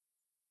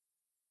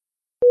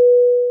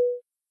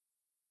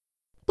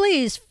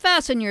Please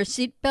fasten your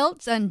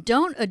seatbelts and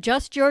don't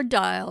adjust your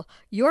dial.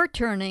 You're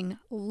turning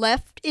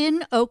left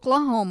in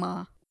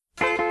Oklahoma.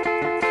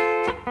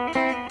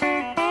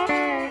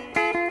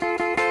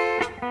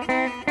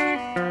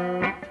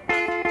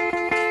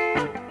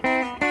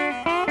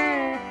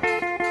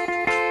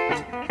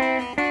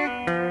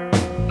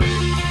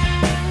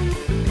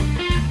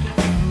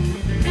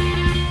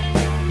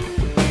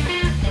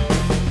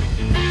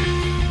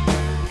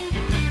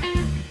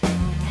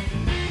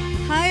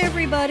 Hi,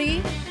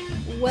 everybody.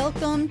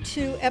 Welcome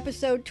to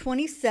episode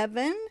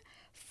 27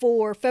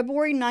 for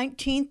February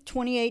 19th,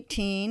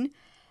 2018.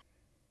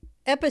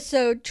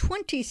 Episode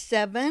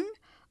 27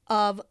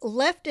 of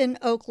Left in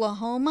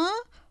Oklahoma,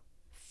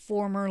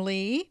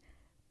 formerly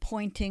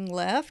Pointing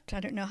Left. I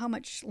don't know how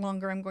much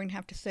longer I'm going to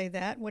have to say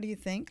that. What do you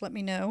think? Let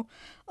me know.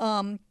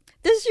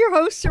 This is your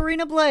host,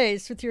 Serena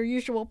Blaze, with your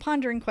usual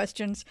pondering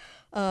questions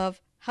of,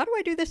 how do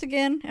I do this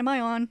again? Am I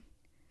on?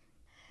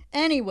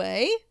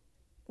 Anyway,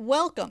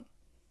 welcome.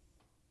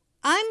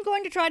 I'm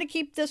going to try to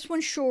keep this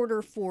one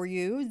shorter for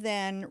you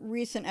than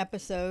recent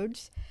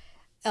episodes.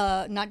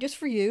 Not just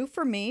for you,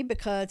 for me,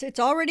 because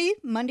it's already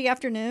Monday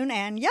afternoon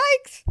and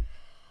yikes!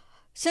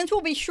 Since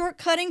we'll be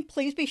shortcutting,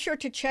 please be sure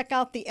to check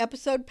out the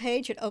episode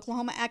page at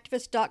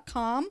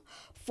oklahomaactivist.com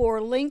for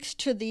links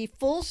to the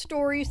full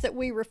stories that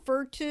we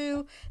refer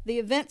to, the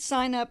event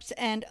signups,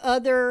 and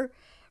other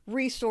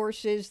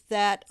resources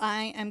that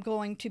I am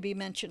going to be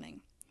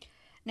mentioning.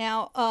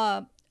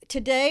 Now,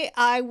 today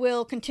I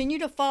will continue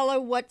to follow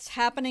what's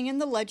happening in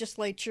the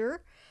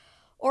legislature,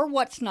 or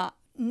what's not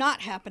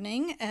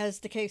happening, as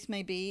the case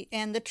may be.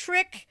 And the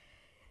trick,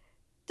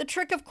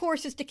 of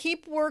course, is to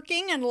keep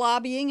working and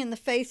lobbying in the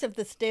face of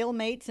the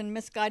stalemates and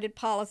misguided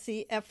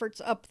policy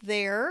efforts up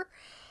there.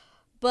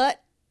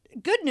 But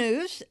good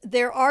news,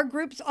 there are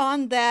groups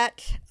on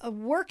that,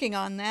 working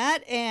on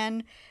that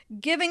and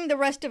giving the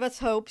rest of us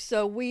hope.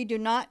 So we do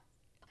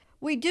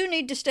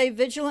need to stay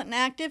vigilant and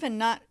active and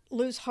not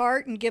lose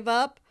heart and give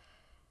up.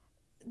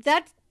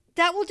 That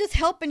will just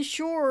help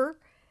ensure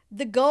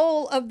the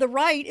goal of the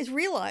right is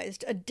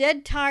realized. A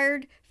dead,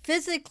 tired,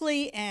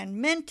 physically and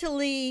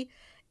mentally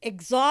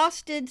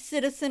exhausted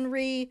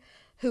citizenry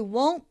who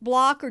won't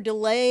block or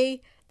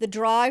delay the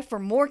drive for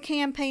more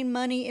campaign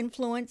money,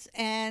 influence,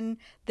 and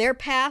their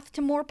path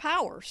to more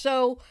power.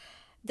 So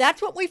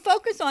that's what we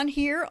focus on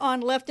here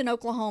on Left in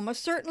Oklahoma,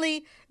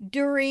 certainly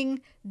during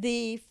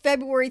the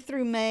February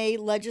through May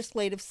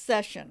legislative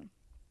session.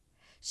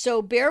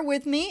 So bear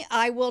with me.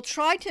 I will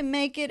try to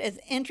make it as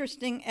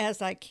interesting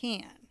as I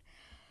can.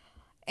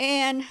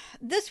 And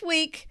this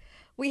week,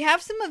 we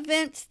have some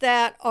events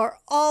that are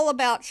all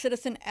about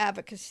citizen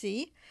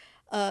advocacy,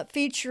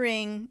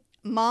 featuring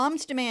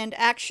Moms Demand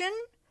Action,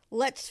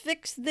 Let's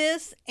Fix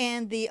This,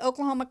 and the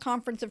Oklahoma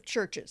Conference of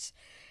Churches.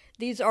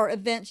 These are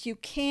events you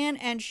can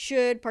and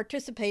should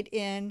participate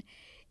in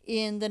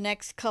the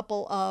next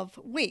couple of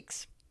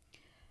weeks.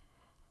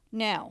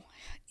 Now,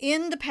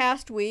 in the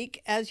past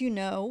week, as you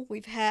know,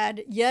 we've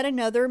had yet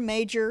another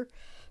major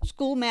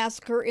school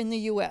massacre in the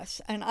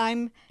U.S., and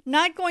I'm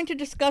not going to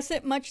discuss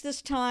it much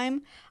this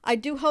time. I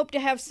do hope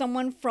to have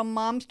someone from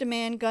Moms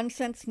Demand Gun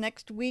Sense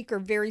next week or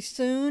very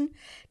soon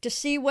to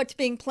see what's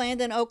being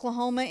planned in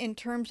Oklahoma in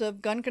terms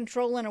of gun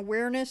control and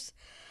awareness.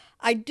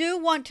 I do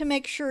want to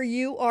make sure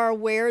you are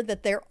aware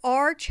that there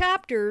are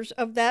chapters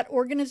of that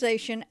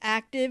organization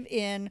active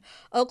in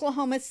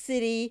Oklahoma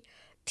City,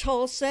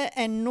 Tulsa,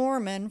 and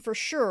Norman for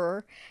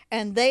sure,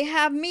 and they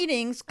have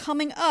meetings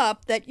coming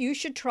up that you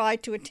should try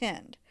to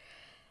attend.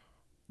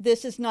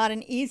 This is not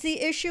an easy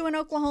issue in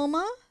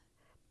Oklahoma,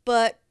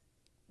 but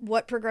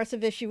what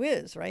progressive issue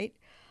is, right?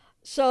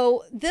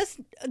 So this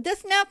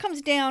now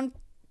comes down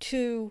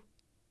to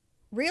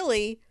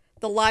really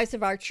the lives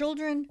of our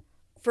children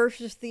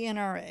versus the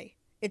NRA.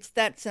 It's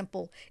that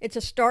simple. It's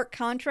a stark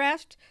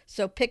contrast,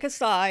 so pick a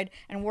side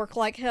and work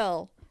like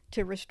hell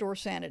to restore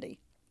sanity.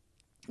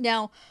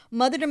 Now,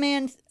 Moms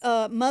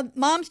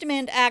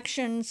Demand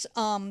Action's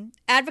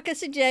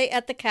Advocacy Day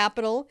at the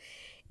Capitol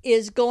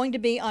is going to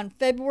be on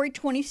February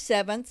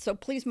 27th, so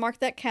please mark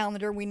that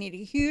calendar. We need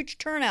a huge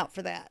turnout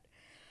for that.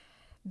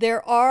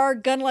 There are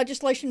gun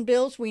legislation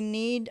bills we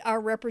need our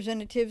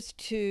representatives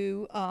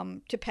to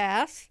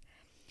pass.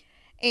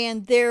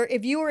 And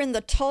if you are in the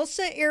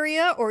Tulsa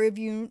area, or if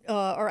you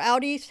are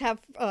out east,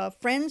 have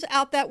friends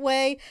out that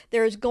way,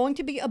 there is going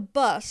to be a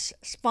bus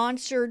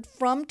sponsored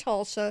from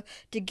Tulsa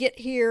to get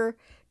here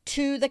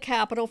to the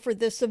Capitol for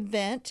this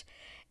event.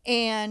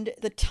 And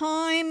the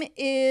time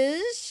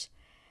is,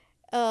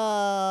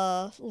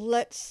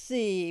 let's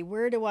see,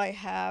 where do I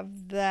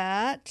have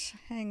that?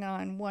 Hang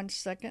on one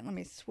second. Let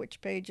me switch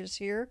pages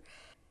here.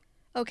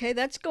 Okay,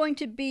 that's going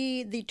to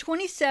be the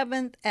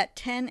 27th at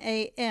 10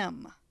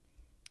 a.m.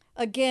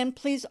 Again,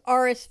 please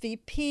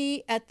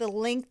RSVP at the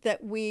link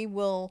that we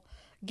will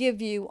give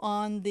you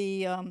on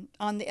the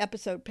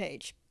episode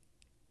page.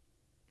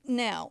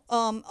 Now,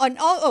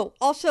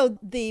 also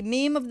the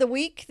meme of the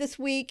week this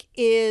week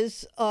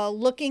is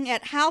looking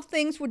at how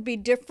things would be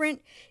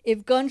different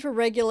if guns were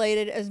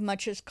regulated as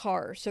much as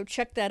cars. So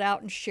check that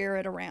out and share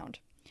it around.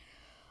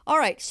 All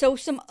right, so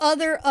some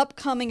other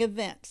upcoming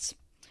events.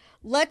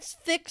 Let's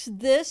Fix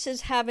This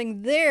is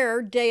having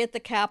their day at the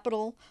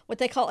Capitol, what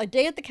they call a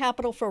day at the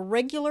Capitol for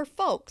regular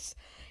folks.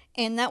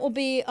 And that will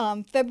be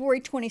February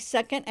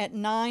 22nd at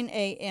 9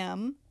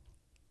 a.m.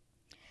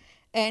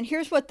 And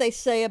here's what they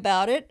say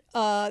about it.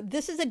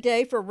 This is a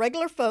day for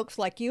regular folks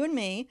like you and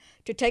me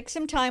to take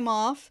some time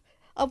off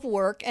of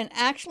work and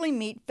actually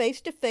meet face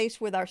to face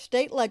with our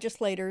state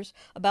legislators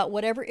about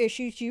whatever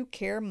issues you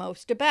care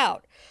most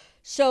about.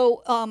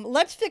 So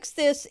Let's Fix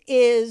This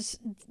is,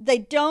 they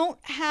don't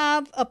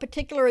have a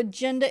particular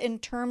agenda in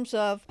terms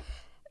of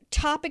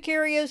topic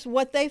areas.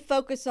 What they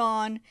focus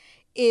on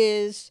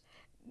is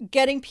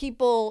getting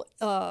people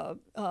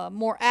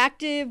more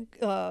active,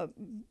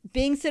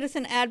 being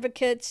citizen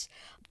advocates,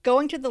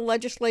 going to the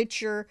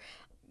legislature,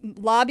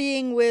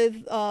 lobbying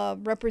with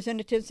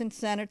representatives and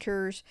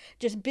senators,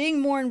 just being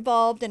more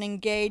involved and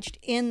engaged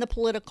in the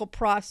political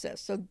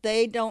process. So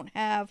they don't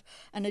have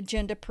an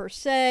agenda per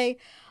se.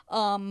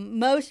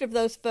 Most of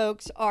those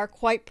folks are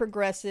quite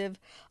progressive,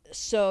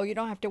 so you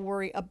don't have to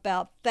worry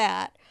about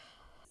that.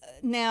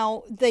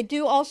 Now, they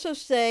do also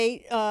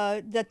say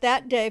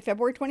that day,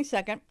 February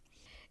 22nd,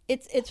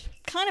 it's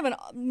kind of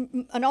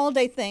an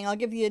all-day thing. I'll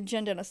give you the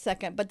agenda in a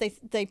second, but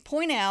they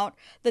point out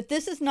that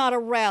this is not a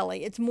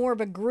rally. It's more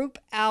of a group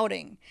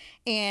outing,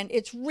 and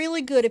it's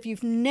really good if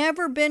you've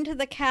never been to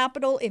the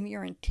Capitol, if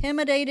you're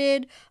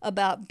intimidated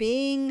about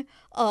being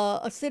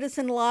a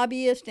citizen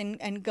lobbyist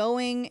and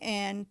going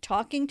and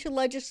talking to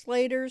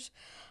legislators.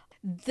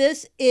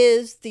 This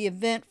is the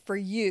event for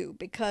you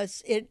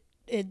because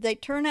they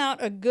turn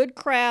out a good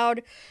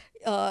crowd.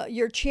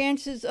 Your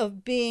chances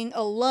of being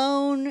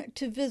alone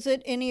to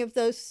visit any of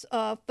those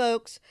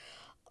folks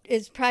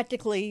is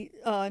practically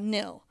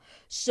nil.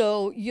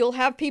 So you'll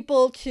have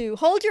people to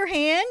hold your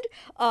hand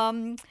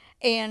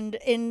and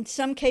in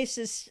some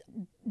cases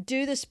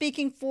do the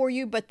speaking for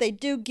you, but they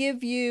do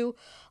give you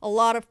a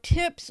lot of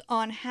tips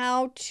on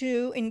how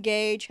to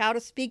engage, how to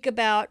speak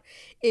about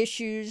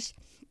issues,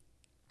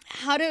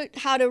 how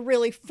to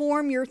really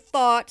form your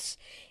thoughts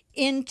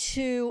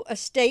into a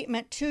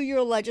statement to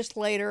your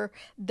legislator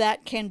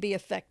that can be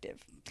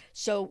effective.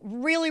 So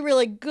really,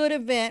 really good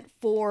event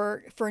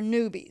for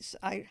newbies.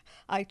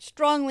 I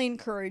strongly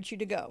encourage you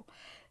to go.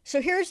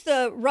 So here's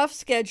the rough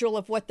schedule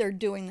of what they're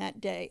doing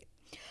that day.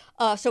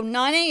 So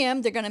 9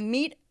 a.m. they're going to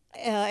meet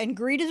and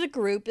greet as a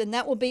group, and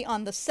that will be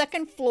on the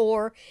second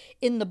floor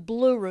in the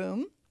Blue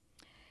Room.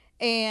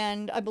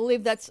 And I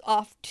believe that's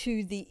off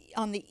to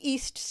on the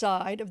east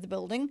side of the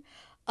building.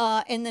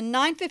 And then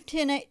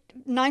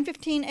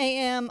 9:15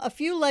 a.m., a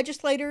few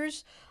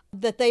legislators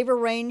that they've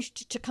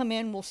arranged to come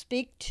in will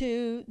speak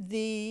to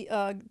the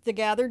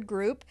gathered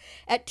group.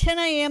 At 10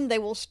 a.m., they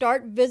will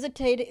start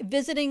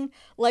visiting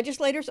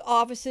legislators'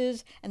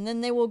 offices, and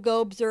then they will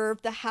go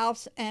observe the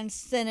House and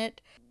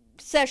Senate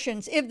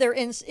sessions. If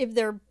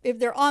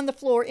they're on the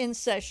floor in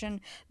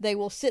session, they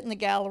will sit in the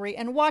gallery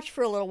and watch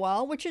for a little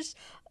while, which is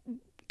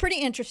pretty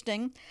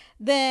interesting.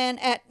 Then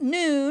at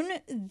noon,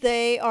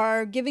 they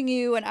are giving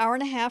you an hour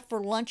and a half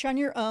for lunch on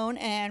your own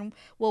and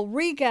will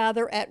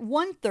regather at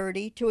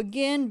 1:30 to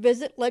again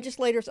visit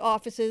legislators'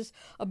 offices,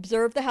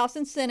 observe the House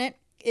and Senate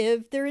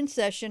if they're in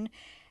session,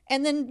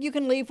 and then you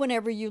can leave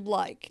whenever you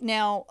like.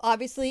 Now,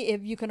 obviously,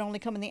 if you can only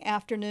come in the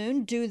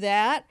afternoon, do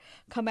that.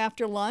 Come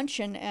after lunch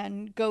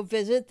and go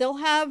visit. They'll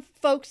have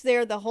folks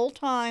there the whole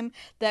time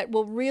that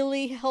will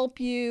really help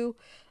you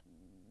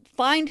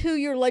find who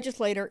your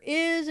legislator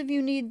is if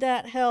you need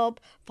that help,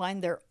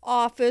 find their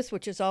office,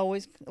 which is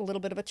always a little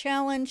bit of a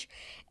challenge,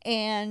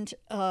 and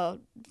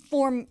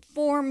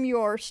form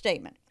your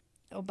statement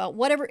about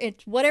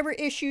whatever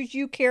issues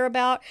you care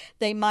about.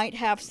 They might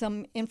have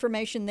some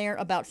information there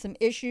about some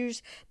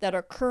issues that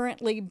are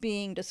currently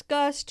being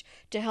discussed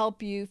to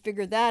help you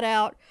figure that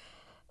out.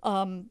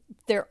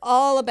 They're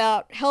all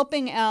about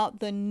helping out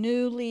the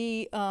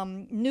newly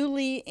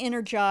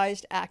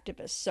energized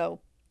activists. So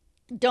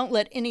don't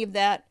let any of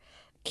that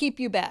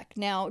keep you back.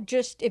 Now,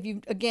 just if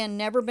you've again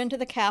never been to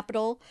the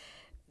Capitol,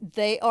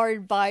 they are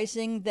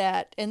advising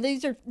that, and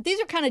these are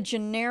kind of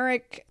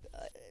generic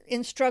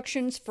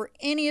instructions for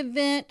any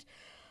event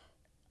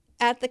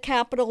at the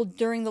Capitol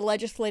during the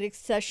legislative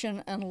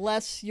session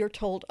unless you're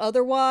told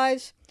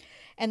otherwise.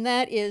 And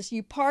that is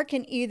you park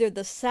in either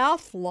the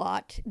south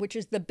lot, which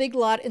is the big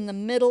lot in the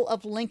middle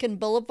of Lincoln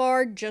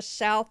Boulevard, just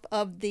south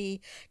of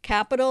the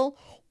Capitol,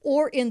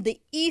 or in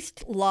the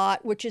east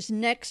lot, which is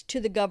next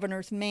to the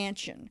governor's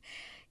mansion.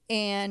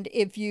 And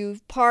if you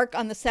park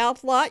on the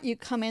south lot, you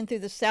come in through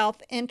the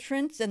south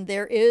entrance, and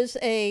there is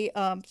a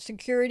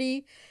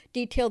security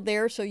detail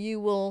there, so you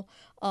will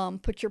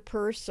put your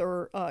purse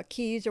or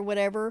keys or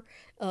whatever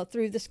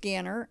through the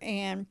scanner,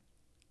 and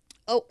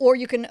or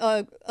you can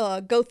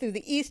go through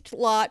the east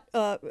lot,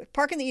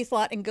 park in the east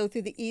lot, and go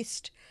through the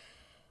east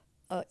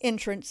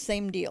entrance.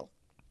 Same deal.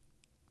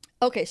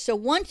 Okay, so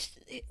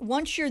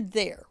once you're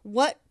there,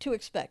 what to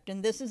expect?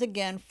 And this is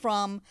again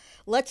from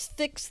Let's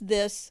Fix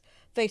This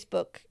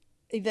Facebook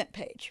event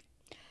page.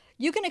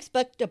 You can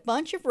expect a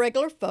bunch of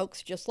regular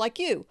folks just like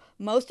you,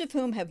 most of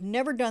whom have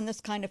never done this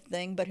kind of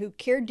thing, but who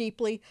care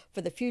deeply for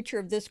the future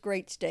of this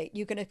great state.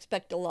 You can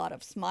expect a lot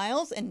of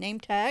smiles and name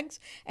tags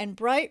and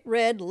bright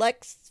red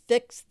 "Let's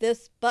fix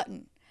this"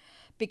 button,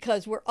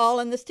 because we're all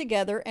in this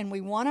together and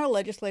we want our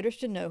legislators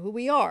to know who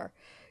we are.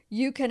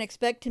 You can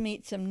expect to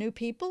meet some new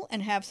people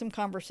and have some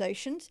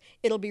conversations.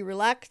 It'll be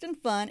relaxed and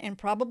fun and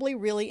probably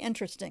really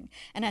interesting.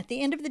 And at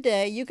the end of the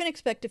day, you can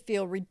expect to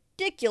feel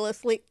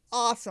ridiculously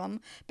awesome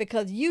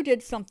because you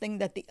did something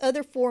that the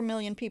other 4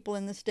 million people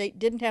in the state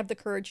didn't have the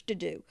courage to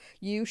do.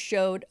 You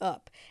showed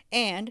up.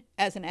 And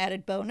as an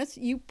added bonus,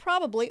 you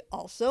probably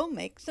also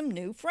make some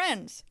new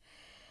friends.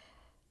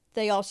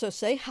 They also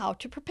say how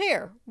to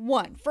prepare.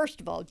 1,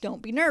 first of all,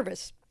 don't be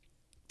nervous.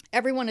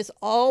 Everyone is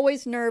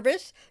always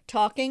nervous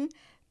talking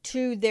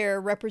to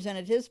their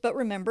representatives, but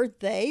remember,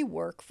 they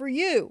work for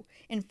you.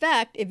 In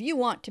fact, if you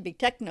want to be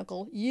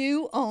technical,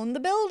 you own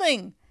the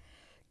building.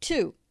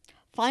 2,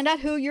 find out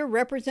who your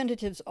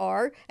representatives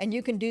are, and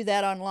you can do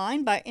that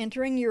online by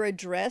entering your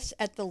address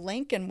at the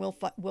link, and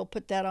we'll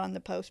put that on the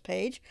post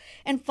page.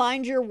 And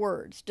find your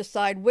words.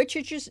 Decide which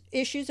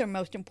issues are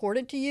most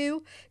important to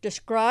you.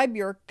 Describe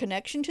your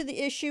connection to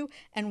the issue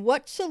and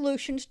what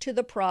solutions to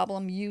the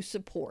problem you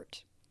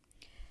support.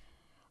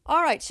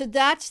 All right, so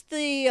that's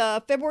the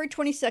February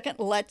 22nd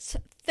Let's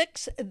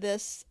Fix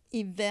This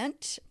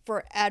event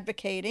for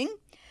advocating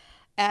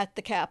at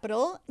the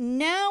Capitol.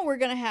 Now we're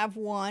going to have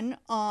one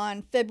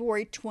on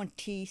February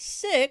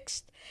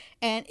 26th,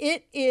 and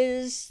it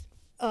is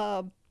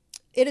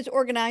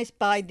organized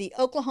by the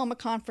Oklahoma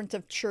Conference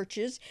of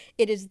Churches.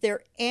 It is their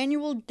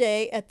annual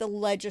day at the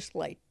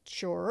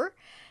legislature.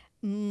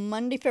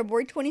 Monday,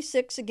 February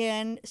 26th,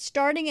 again,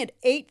 starting at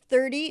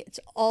 8:30. It's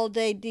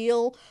all-day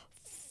deal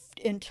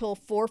until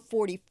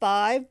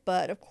 4:45,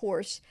 but of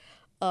course,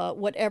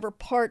 whatever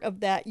part of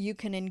that you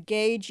can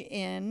engage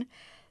in.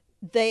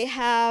 They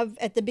have,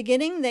 at the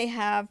beginning, they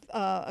have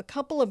a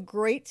couple of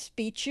great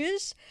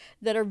speeches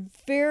that are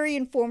very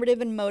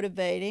informative and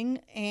motivating,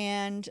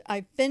 and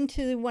I've been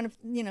to one of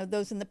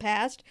those in the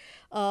past,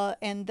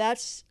 and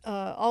that's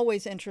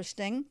always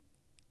interesting.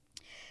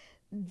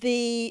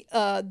 Then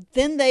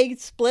they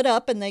split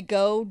up and they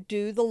go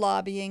do the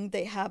lobbying.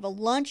 They have a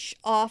lunch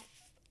off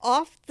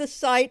the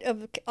site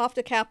off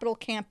the Capitol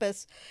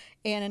campus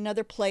and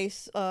another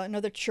place,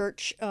 another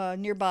church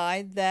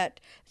nearby.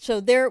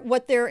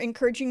 What they're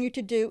encouraging you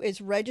to do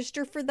is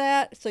register for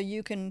that so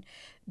you can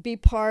be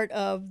part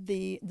of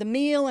the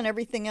meal and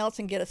everything else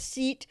and get a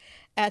seat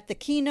at the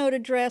keynote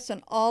address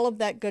and all of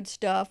that good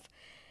stuff.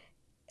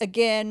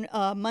 Again,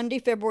 Monday,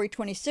 February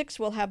 26th,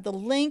 we'll have the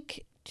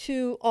link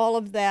to all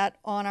of that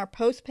on our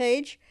post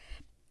page.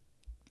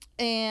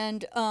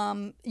 And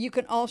you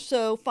can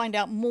also find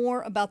out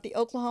more about the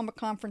Oklahoma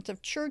Conference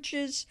of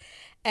Churches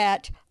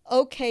at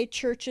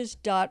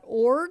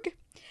okchurches.org.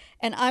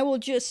 And I will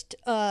just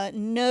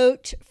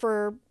note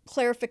for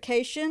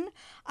clarification,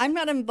 I'm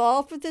not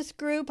involved with this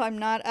group. I'm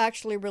not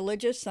actually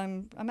religious.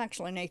 I'm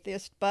actually an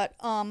atheist. But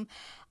I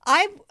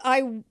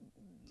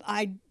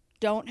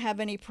don't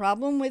have any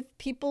problem with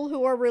people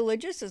who are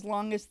religious as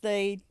long as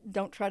they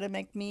don't try to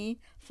make me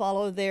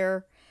follow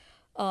their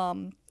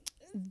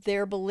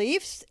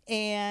beliefs.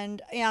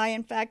 And I,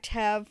 in fact,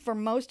 have for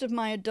most of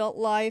my adult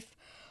life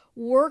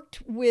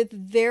worked with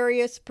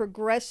various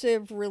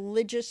progressive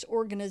religious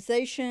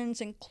organizations,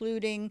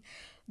 including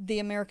the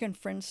American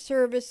Friends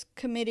Service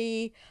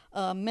Committee,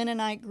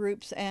 Mennonite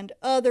groups, and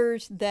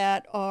others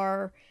that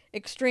are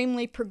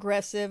extremely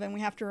progressive. And we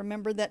have to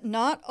remember that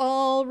not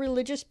all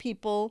religious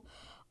people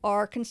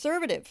are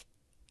conservative.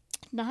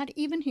 Not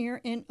even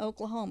here in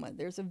Oklahoma.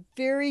 There's a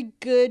very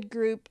good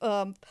group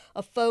of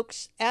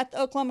folks at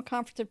the Oklahoma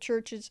Conference of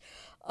Churches.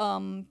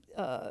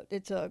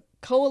 It's a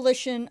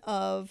coalition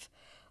of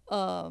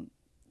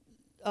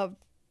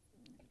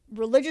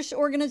religious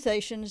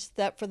organizations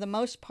that, for the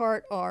most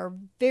part, are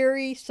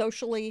very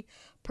socially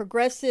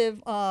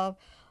progressive,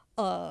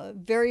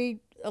 very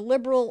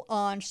liberal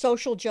on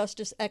social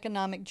justice,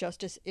 economic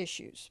justice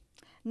issues.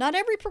 Not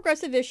every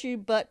progressive issue,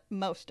 but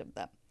most of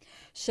them.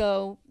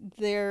 So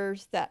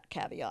there's that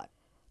caveat.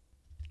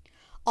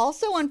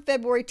 Also on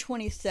February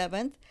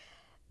 27th,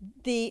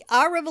 the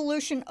Our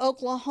Revolution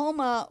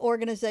Oklahoma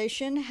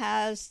organization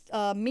has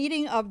a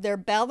meeting of their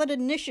ballot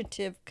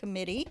initiative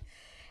committee,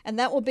 and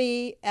that will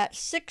be at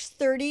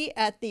 6:30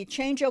 at the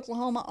Change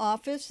Oklahoma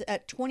office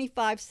at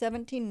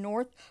 2517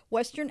 North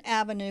Western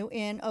Avenue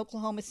in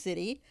Oklahoma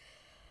City.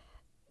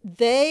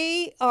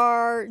 They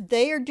are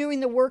doing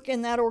the work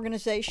in that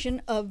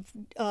organization of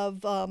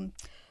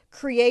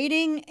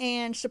creating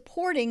and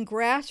supporting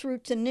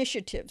grassroots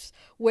initiatives,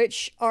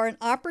 which are an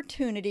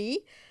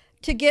opportunity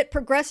to get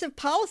progressive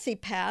policy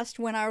passed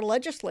when our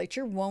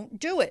legislature won't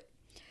do it.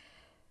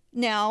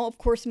 Now, of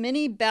course,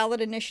 many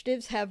ballot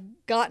initiatives have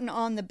gotten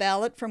on the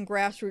ballot from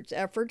grassroots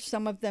efforts,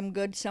 some of them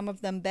good, some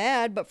of them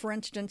bad. But for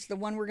instance, the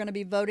one we're going to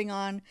be voting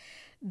on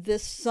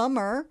this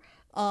summer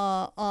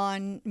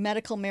on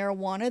medical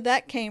marijuana,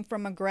 that came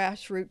from a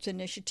grassroots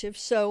initiative.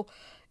 So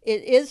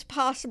it is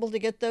possible to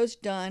get those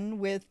done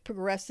with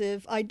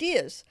progressive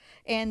ideas.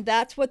 And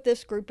that's what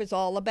this group is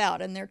all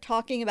about. And they're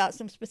talking about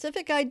some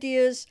specific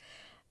ideas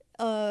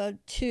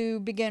to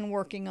begin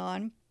working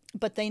on,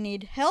 but they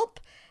need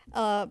help,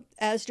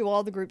 as do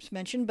all the groups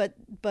mentioned.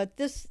 But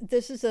this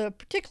is a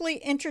particularly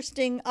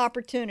interesting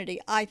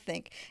opportunity, I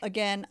think.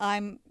 Again,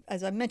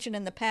 as I mentioned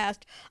in the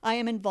past, I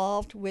am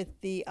involved with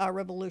the Our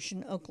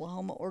Revolution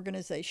Oklahoma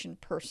organization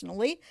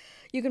personally.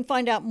 You can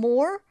find out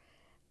more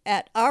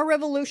at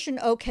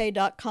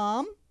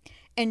ourrevolutionok.com.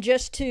 And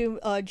just to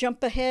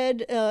jump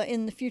ahead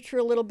in the future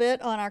a little bit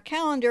on our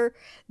calendar,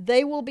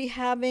 they will be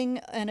having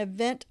an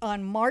event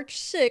on March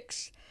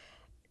 6th,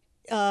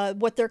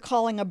 what they're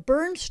calling a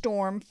burn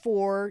storm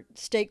for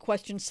State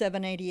Question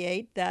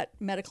 788, that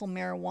medical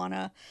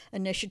marijuana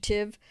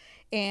initiative.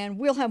 And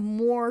we'll have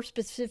more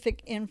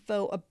specific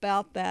info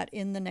about that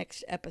in the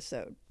next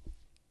episode.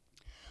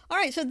 All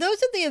right, so those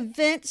are the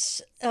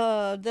events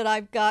that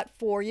I've got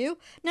for you.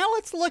 Now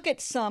let's look at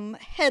some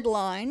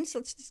headlines.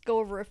 Let's just go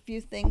over a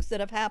few things that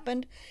have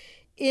happened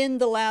in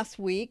the last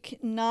week.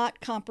 Not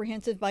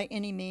comprehensive by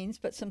any means,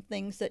 but some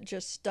things that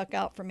just stuck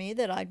out for me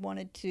that I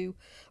wanted to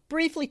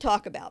briefly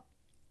talk about.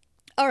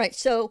 All right,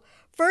 so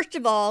first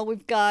of all,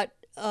 we've got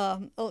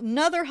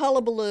another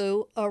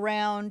hullabaloo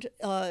around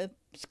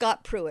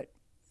Scott Pruitt,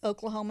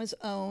 Oklahoma's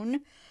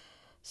own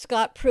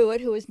Scott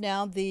Pruitt, who is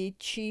now the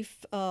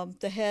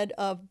the head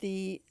of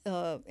the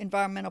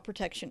Environmental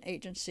Protection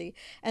Agency.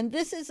 And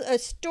this is a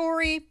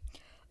story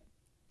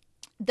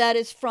that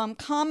is from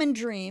Common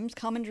Dreams,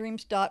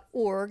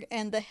 commondreams.org,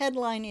 and the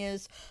headline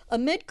is,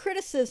 Amid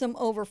Criticism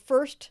Over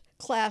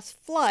First-Class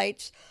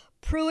Flights,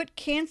 Pruitt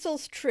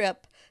Cancels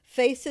Trip,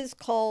 Faces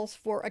Calls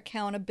for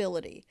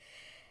Accountability.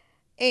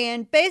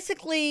 And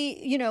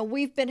basically, you know,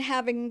 we've been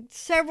having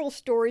several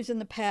stories in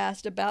the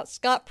past about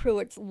Scott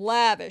Pruitt's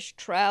lavish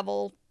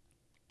travel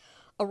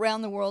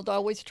around the world,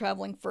 always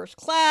traveling first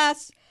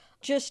class,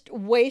 just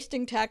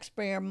wasting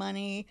taxpayer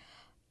money.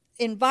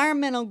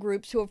 Environmental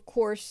groups who, of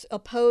course,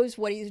 oppose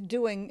what he's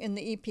doing in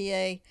the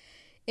EPA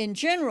in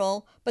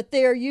general, but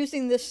they are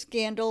using this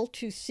scandal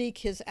to seek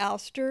his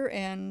ouster,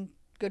 and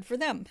good for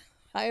them.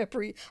 I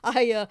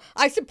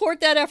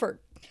support that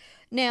effort.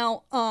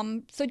 Now,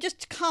 so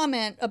just to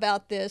comment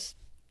about this,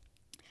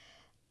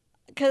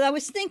 because I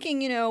was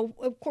thinking, you know,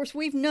 of course,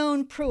 we've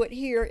known Pruitt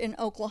here in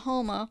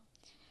Oklahoma.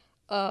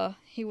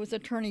 He was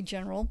Attorney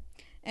General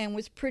and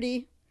was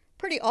pretty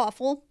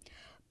awful.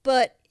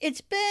 But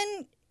it's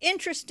been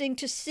interesting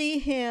to see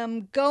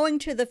him going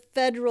to the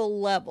federal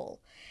level.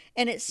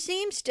 And it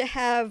seems to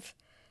have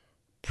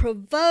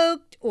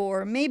provoked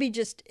or maybe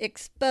just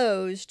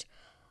exposed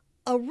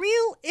a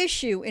real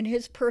issue in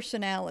his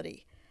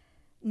personality,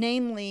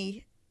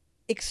 namely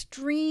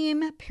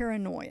extreme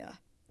paranoia.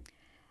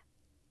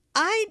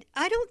 I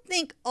don't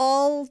think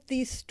all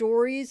these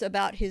stories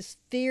about his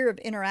fear of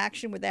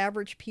interaction with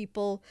average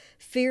people,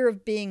 fear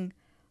of being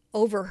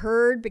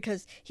overheard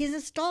because he's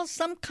installed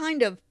some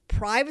kind of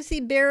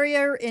privacy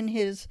barrier in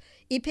his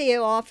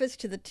EPA office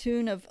to the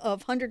tune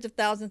of hundreds of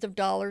thousands of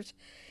dollars.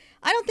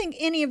 I don't think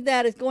any of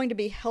that is going to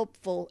be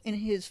helpful in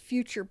his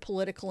future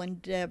political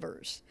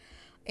endeavors.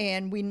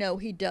 And we know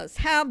he does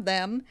have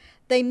them.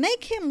 They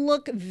make him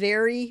look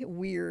very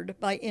weird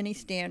by any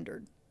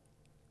standard.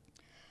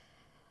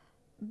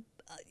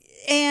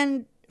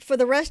 And for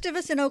the rest of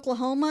us in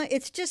Oklahoma,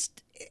 it's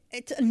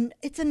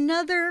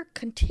another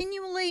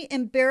continually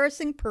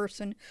embarrassing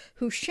person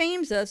who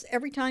shames us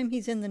every time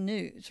he's in the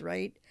news,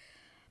 right?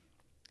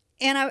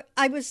 And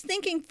I was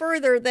thinking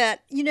further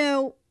that, you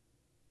know,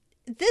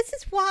 this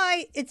is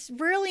why it's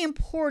really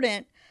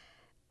important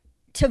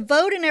to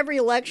vote in every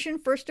election,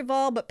 first of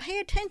all, but pay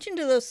attention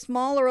to those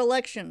smaller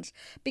elections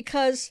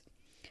because,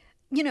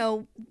 you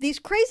know, these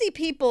crazy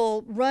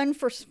people run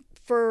for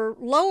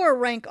lower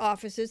rank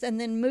offices and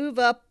then move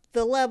up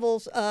the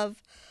levels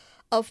of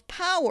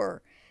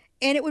power.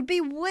 And it would be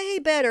way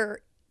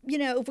better, you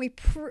know, if we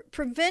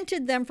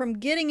prevented them from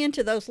getting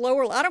into those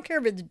lower, I don't care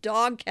if it's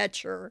dog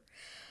catcher,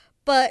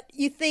 but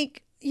you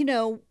think, you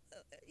know,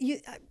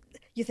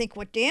 you think,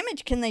 what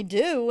damage can they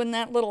do in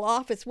that little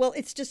office? Well,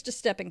 it's just a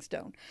stepping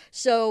stone.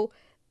 So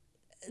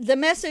the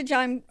message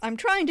I'm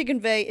trying to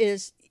convey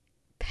is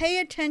pay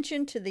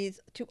attention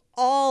to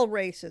all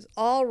races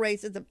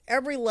of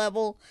every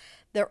level.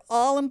 They're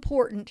all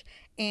important.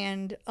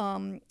 And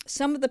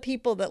some of the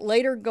people that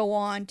later go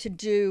on to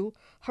do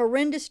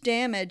horrendous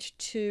damage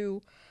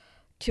to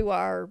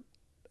our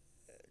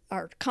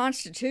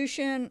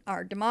Constitution,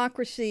 our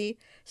democracy,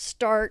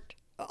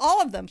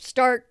 all of them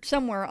start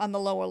somewhere on the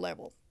lower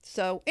level.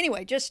 So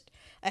anyway, just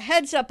a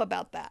heads up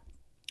about that.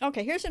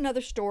 Okay, here's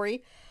another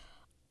story.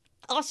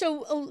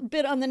 Also a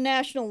bit on the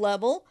national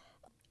level,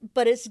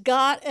 but it's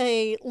got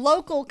a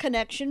local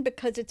connection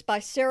because it's by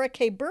Sarah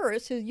K.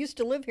 Burris, who used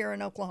to live here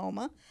in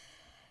Oklahoma.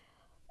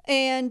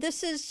 And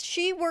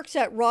she works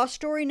at Raw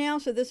Story now,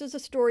 so this is a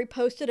story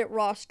posted at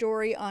Raw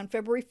Story on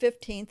February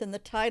 15th, and the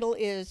title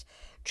is,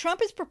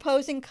 Trump is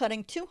proposing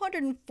cutting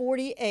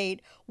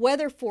 248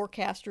 weather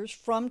forecasters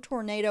from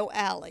Tornado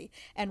Alley,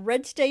 and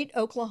Red State,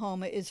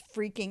 Oklahoma is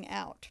freaking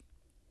out.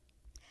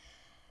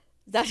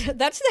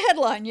 That's the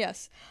headline,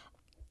 yes.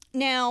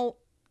 Now,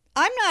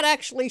 I'm not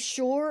actually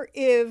sure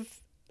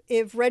if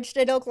Red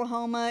State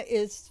Oklahoma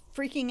is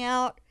freaking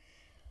out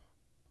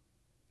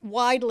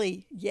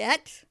widely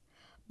yet,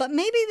 but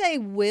maybe they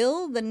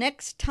will the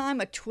next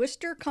time a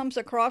twister comes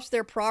across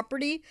their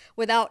property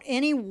without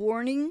any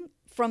warning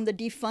from the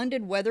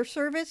defunded Weather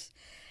Service.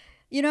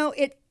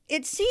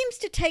 It seems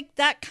to take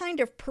that kind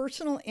of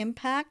personal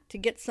impact to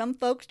get some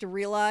folks to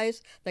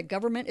realize that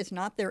government is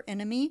not their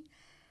enemy.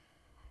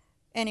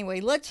 Anyway,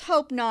 let's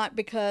hope not,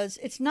 because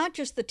it's not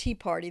just the Tea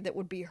Party that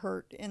would be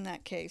hurt in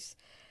that case.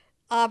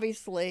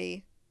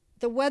 Obviously,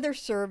 the Weather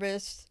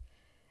Service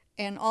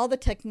and all the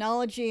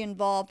technology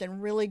involved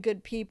and really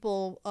good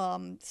people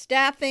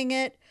staffing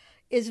it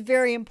is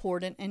very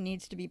important and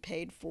needs to be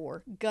paid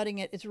for. Gutting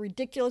it is a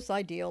ridiculous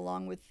idea,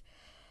 along with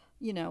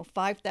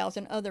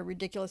 5,000 other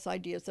ridiculous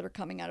ideas that are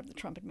coming out of the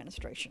Trump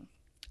administration.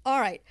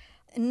 All right.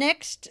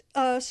 Next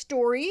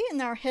story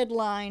in our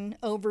headline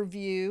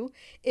overview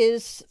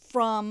is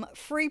from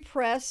Free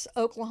Press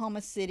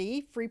Oklahoma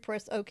City,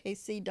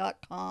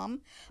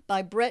 freepressokc.com,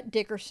 by Brett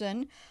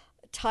Dickerson,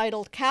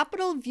 titled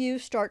Capitol View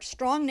Starts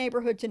Strong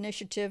Neighborhoods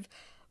Initiative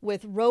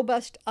with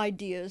Robust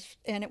Ideas,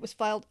 and it was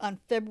filed on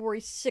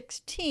February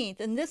 16th.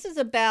 And this is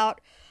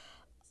about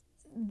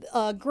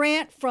a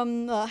grant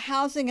from the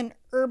Housing and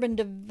Urban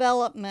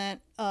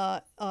Development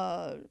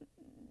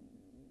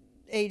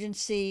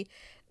Agency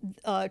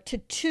to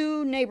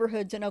 2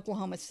 neighborhoods in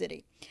Oklahoma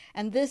City.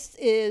 And this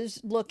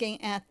is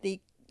looking at the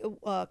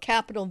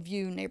Capitol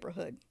View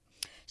neighborhood.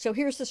 So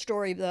here's the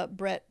story that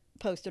Brett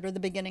posted, or the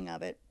beginning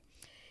of it.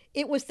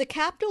 It was the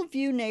Capitol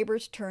View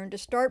neighbors' turn to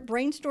start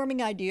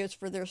brainstorming ideas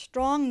for their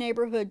Strong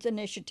Neighborhoods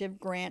Initiative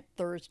grant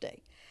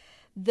Thursday.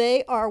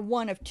 They are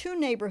one of 2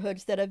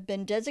 neighborhoods that have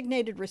been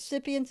designated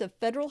recipients of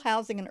federal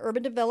housing and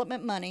urban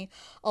development money,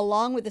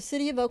 along with the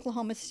City of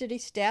Oklahoma City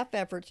staff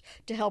efforts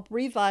to help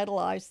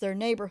revitalize their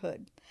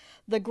neighborhood.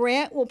 The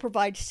grant will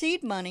provide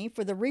seed money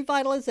for the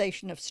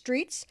revitalization of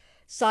streets,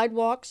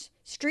 sidewalks,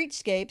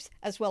 streetscapes,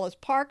 as well as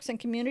parks and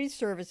community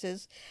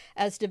services,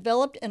 as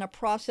developed in a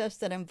process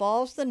that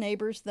involves the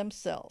neighbors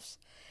themselves.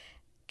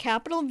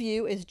 Capitol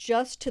View is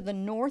just to the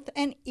north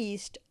and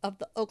east of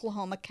the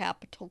Oklahoma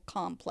Capitol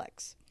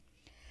complex.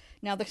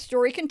 Now, the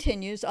story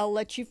continues. I'll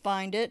let you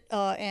find it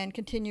and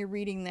continue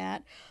reading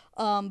that.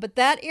 But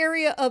that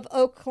area of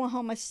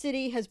Oklahoma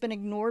City has been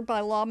ignored by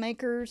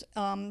lawmakers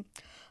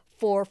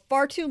for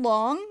far too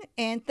long.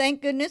 And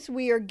thank goodness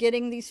we are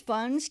getting these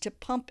funds to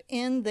pump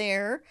in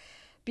there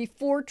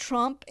before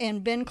Trump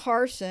and Ben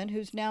Carson,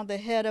 who's now the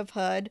head of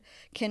HUD,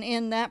 can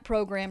end that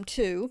program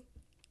too.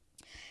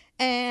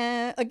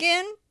 And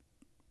again,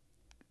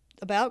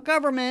 about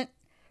government.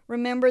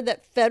 Remember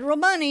that federal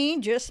money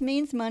just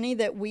means money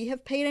that we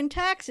have paid in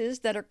taxes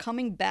that are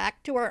coming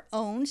back to our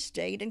own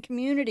state and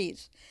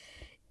communities.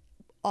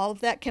 All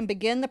of that can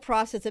begin the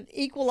process of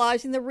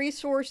equalizing the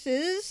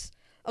resources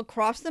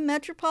across the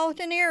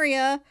metropolitan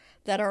area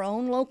that our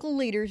own local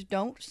leaders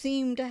don't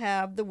seem to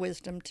have the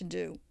wisdom to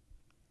do.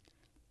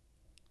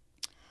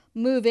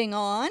 Moving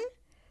on.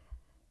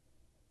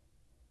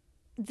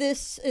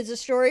 This is a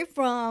story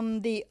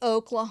from the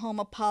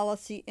Oklahoma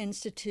Policy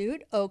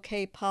Institute,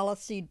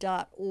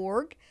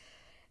 okpolicy.org,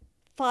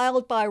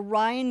 filed by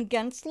Ryan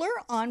Gensler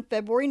on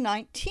February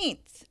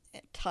 19th,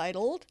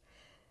 titled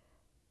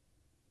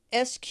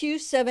SQ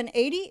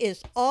 780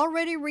 is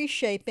already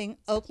reshaping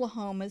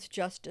Oklahoma's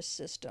justice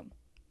system.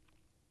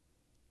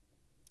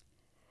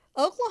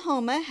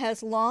 Oklahoma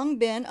has long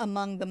been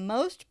among the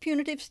most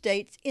punitive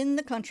states in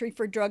the country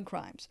for drug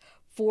crimes.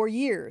 For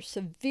years,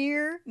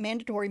 severe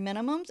mandatory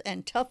minimums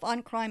and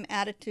tough-on-crime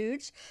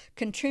attitudes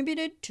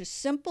contributed to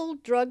simple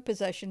drug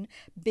possession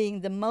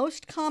being the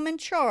most common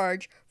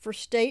charge for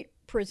state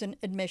prison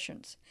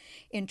admissions.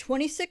 In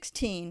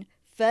 2016,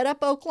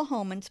 fed-up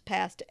Oklahomans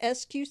passed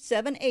SQ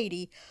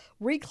 780,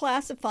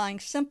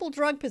 reclassifying simple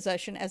drug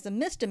possession as a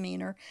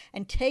misdemeanor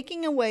and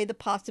taking away the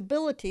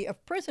possibility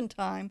of prison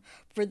time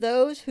for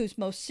those whose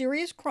most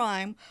serious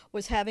crime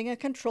was having a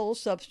controlled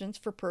substance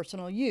for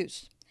personal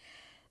use.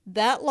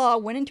 That law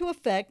went into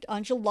effect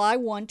on July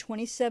 1,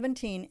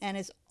 2017, and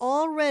is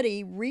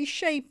already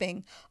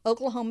reshaping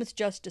Oklahoma's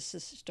justice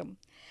system.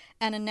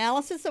 An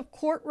analysis of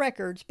court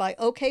records by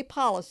OK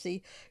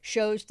Policy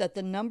shows that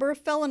the number of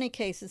felony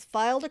cases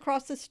filed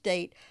across the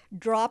state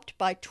dropped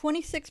by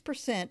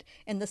 26%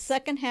 in the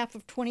second half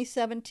of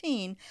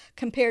 2017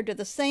 compared to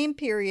the same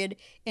period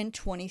in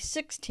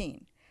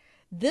 2016.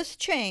 This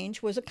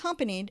change was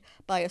accompanied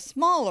by a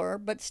smaller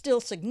but still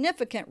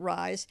significant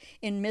rise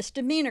in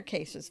misdemeanor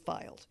cases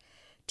filed.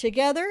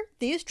 Together,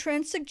 these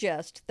trends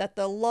suggest that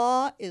the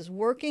law is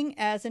working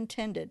as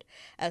intended,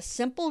 as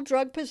simple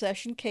drug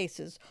possession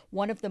cases,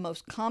 one of the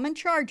most common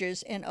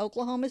charges in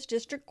Oklahoma's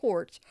district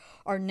courts,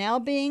 are now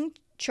being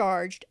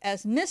charged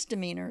as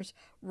misdemeanors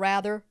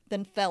rather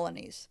than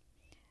felonies.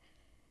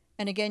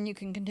 And again, you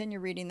can continue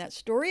reading that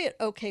story at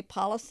OK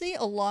Policy,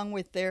 along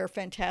with their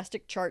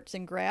fantastic charts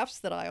and graphs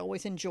that I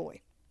always enjoy.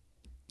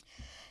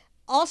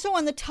 Also,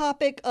 on the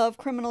topic of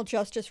criminal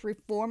justice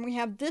reform, we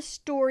have this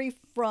story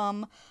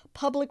from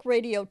Public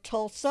Radio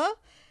Tulsa,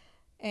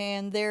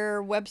 and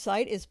their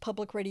website is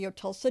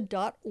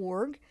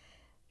publicradiotulsa.org.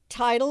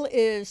 Title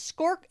is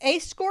A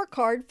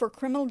Scorecard for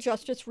Criminal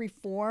Justice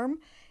Reform,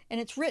 and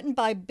it's written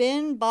by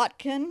Ben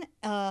Botkin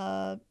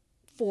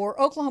for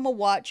Oklahoma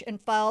Watch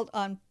and filed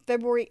on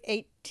February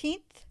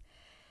 18th.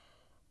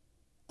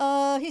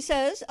 He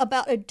says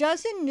about a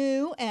dozen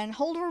new and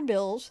holdover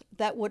bills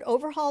that would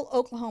overhaul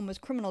Oklahoma's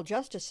criminal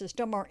justice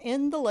system are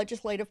in the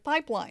legislative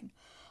pipeline.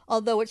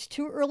 Although it's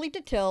too early to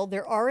tell,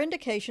 there are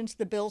indications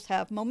the bills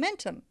have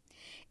momentum.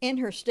 In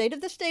her State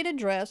of the State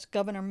address,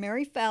 Governor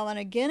Mary Fallin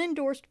again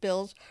endorsed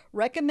bills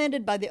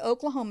recommended by the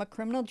Oklahoma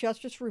Criminal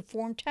Justice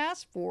Reform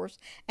Task Force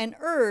and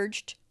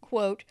urged,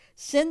 quote,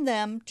 send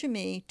them to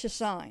me to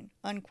sign,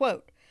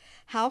 unquote.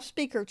 House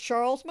Speaker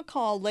Charles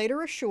McCall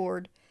later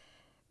assured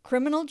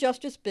criminal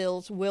justice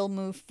bills will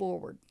move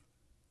forward.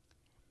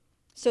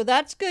 So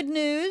that's good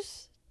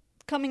news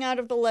coming out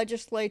of the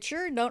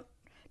legislature. Don't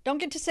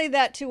get to say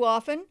that too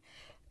often.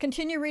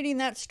 Continue reading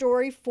that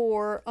story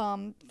for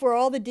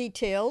all the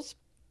details.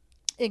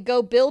 And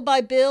go bill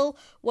by bill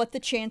what the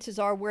chances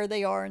are, where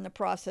they are in the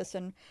process,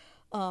 and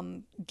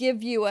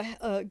give you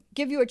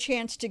a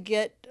chance to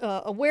get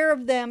aware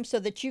of them so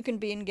that you can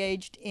be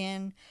engaged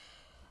in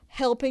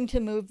helping to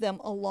move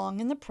them along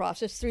in the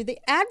process through the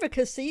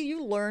advocacy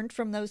you learned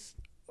from those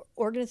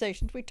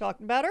organizations we talked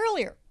about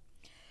earlier.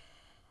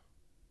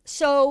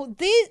 So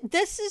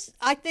this is,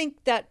 I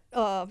think that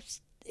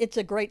it's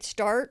a great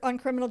start on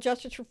criminal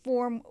justice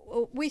reform.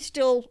 We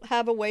still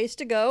have a ways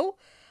to go.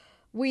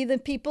 We, the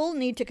people,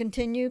 need to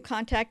continue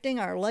contacting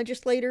our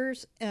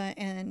legislators,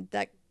 and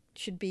that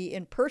should be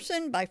in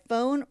person, by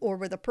phone, or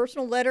with a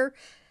personal letter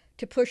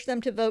to push them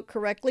to vote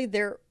correctly.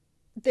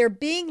 They're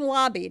being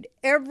lobbied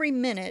every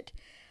minute,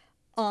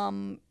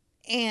 and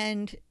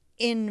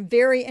in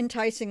very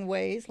enticing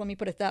ways, let me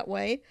put it that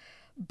way,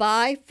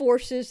 by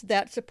forces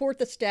that support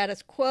the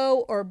status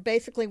quo or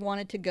basically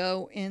wanted to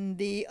go in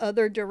the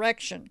other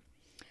direction.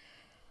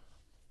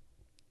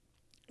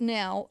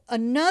 Now,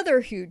 another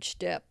huge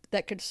step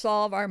that could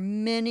solve our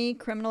many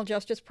criminal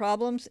justice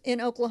problems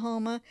in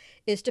Oklahoma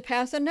is to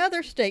pass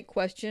another state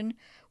question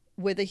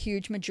with a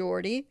huge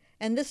majority,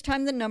 and this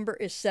time the number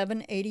is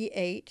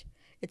 788.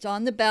 It's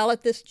on the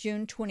ballot this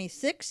June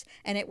 26,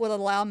 and it will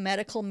allow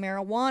medical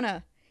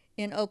marijuana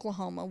in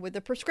Oklahoma with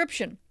a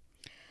prescription.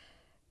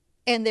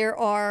 And there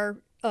are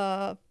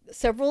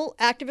several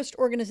activist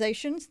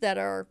organizations that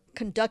are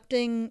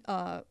conducting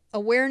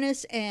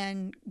awareness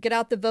and get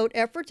out the vote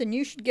efforts, and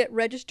you should get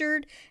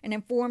registered and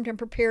informed and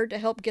prepared to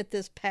help get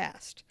this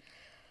passed.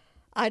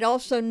 I'd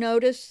also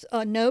note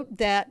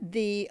that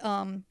the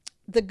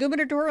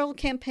gubernatorial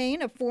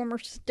campaign of former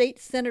State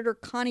Senator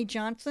Connie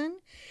Johnson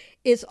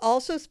is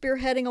also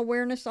spearheading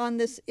awareness on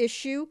this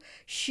issue,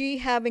 she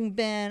having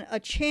been a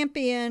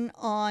champion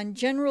on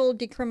general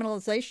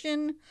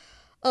decriminalization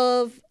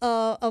of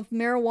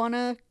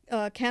marijuana,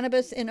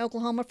 cannabis in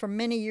Oklahoma for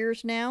many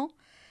years now.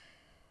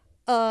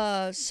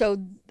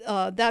 So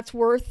that's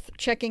worth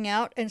checking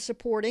out and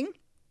supporting.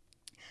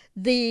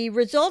 The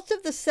results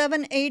of the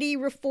 780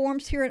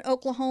 reforms here in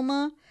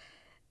Oklahoma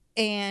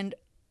and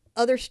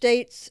other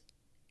states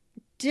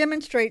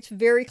demonstrates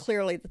very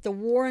clearly that the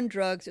war on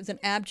drugs is an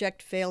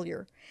abject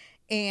failure,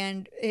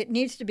 and it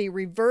needs to be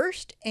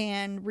reversed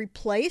and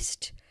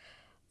replaced.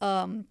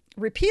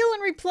 Repeal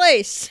and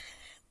replace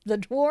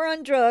the war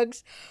on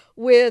drugs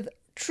with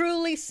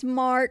truly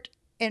smart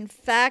and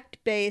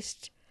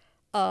fact-based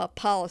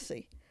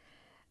policy.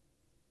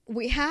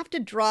 We have to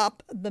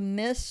drop the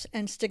myths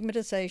and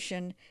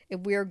stigmatization if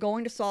we are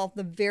going to solve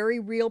the very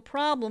real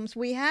problems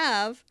we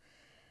have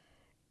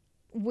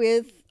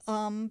with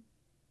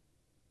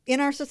in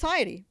our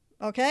society.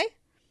 Okay?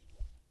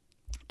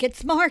 Get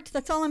smart.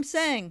 That's all I'm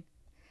saying.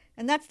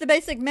 And that's the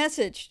basic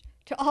message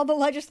to all the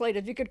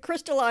legislators. You could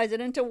crystallize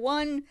it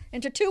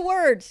into two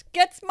words.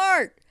 Get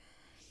smart.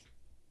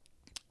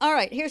 All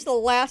right, here's the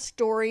last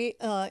story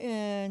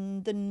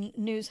in the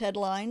news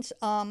headlines.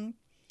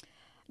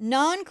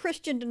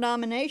 Non-Christian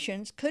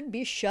denominations could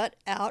be shut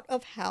out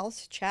of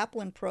House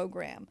chaplain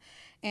program.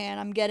 And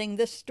I'm getting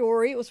this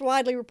story. It was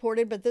widely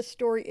reported, but this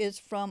story is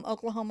from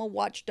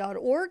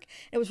OklahomaWatch.org.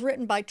 It was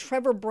written by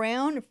Trevor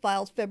Brown and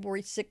filed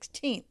February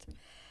 16th.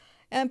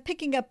 I'm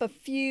picking up a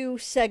few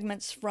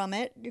segments from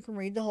it. You can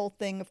read the whole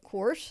thing, of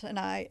course, and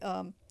I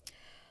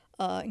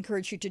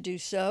encourage you to do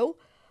so.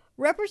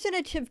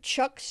 Representative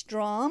Chuck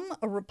Strom,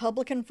 a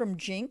Republican from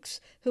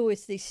Jenks, who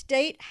is the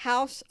State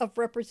House of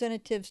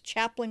Representatives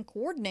chaplain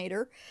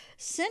coordinator,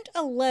 sent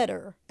a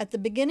letter at the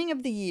beginning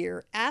of the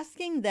year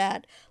asking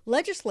that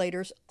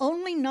legislators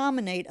only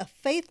nominate a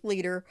faith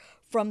leader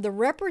from the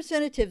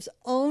representative's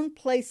own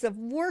place of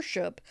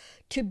worship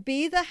to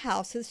be the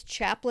House's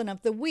chaplain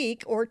of the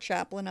week or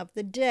chaplain of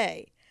the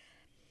day.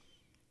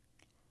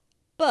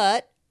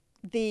 But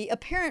The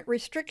apparent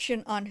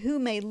restriction on who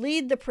may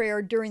lead the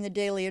prayer during the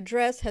daily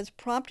address has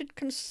prompted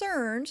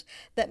concerns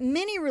that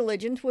many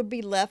religions would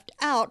be left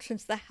out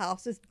since the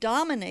house is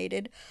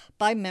dominated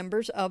by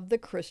members of the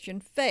Christian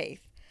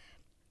faith.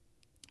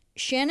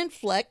 Shannon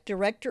Fleck,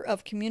 Director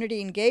of Community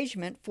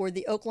Engagement for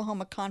the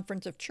Oklahoma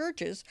Conference of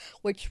Churches,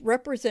 which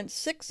represents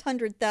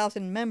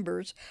 600,000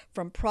 members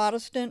from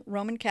Protestant,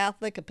 Roman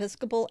Catholic,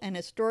 Episcopal, and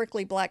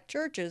historically black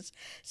churches,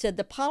 said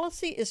the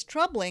policy is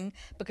troubling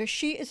because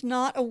she is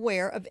not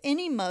aware of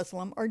any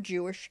Muslim or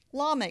Jewish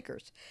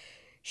lawmakers.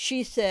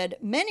 She said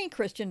many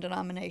Christian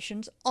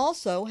denominations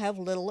also have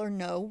little or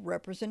no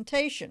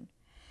representation.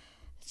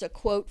 It's a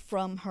quote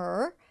from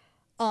her.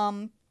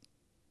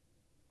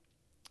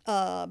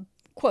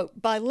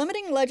 Quote, by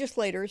limiting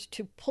legislators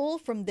to pull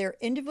from their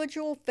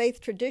individual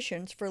faith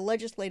traditions for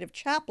legislative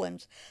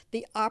chaplains,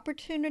 the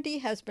opportunity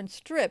has been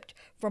stripped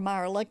from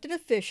our elected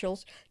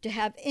officials to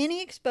have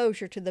any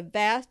exposure to the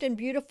vast and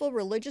beautiful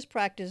religious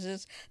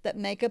practices that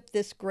make up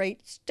this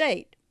great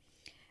state.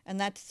 And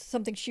that's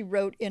something she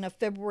wrote in a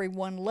February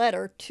 1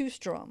 letter to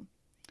Strom.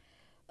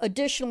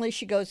 Additionally,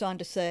 she goes on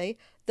to say,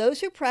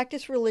 those who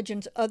practice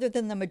religions other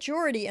than the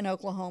majority in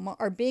Oklahoma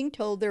are being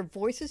told their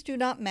voices do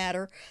not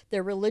matter,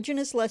 their religion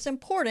is less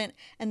important,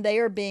 and they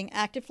are being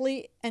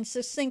actively and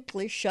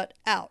succinctly shut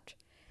out.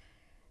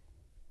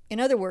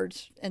 In other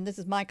words, and this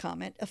is my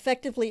comment,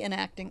 effectively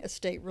enacting a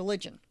state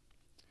religion.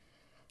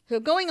 So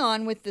going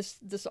on with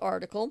this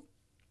article,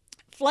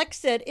 Fleck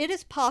said it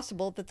is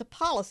possible that the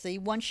policy,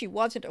 one she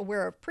wasn't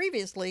aware of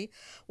previously,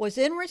 was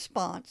in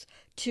response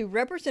to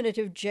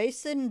Representative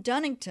Jason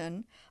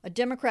Dunnington, a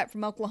Democrat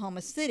from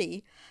Oklahoma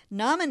City,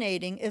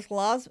 nominating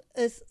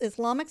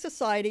Islamic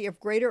Society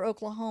of Greater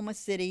Oklahoma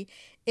City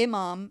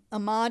Imam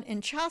Ahmad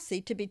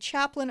Inchasi to be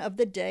chaplain of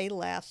the day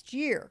last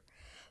year.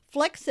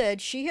 Fleck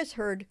said she has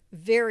heard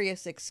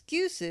various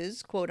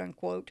excuses, quote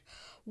unquote,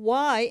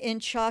 why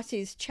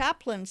Inchasi's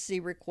chaplaincy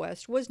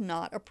request was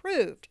not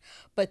approved,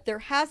 but there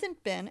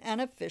hasn't been an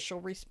official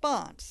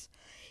response.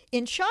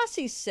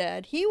 Inchasi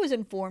said he was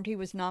informed he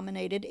was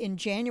nominated in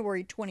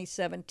January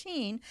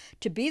 2017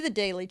 to be the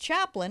daily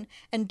chaplain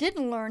and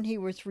didn't learn he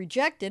was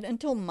rejected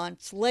until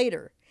months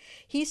later.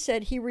 He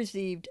said he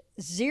received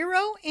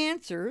 0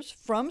 answers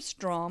from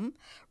Strom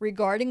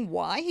regarding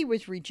why he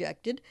was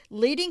rejected,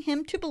 leading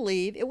him to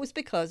believe it was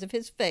because of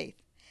his faith.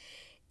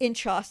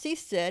 Inchasi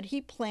said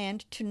he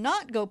planned to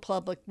not go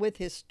public with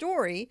his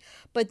story,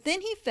 but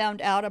then he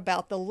found out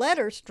about the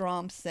letter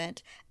Strom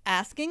sent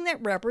asking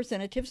that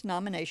representatives'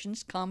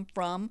 nominations come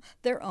from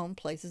their own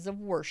places of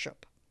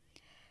worship.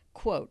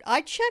 Quote,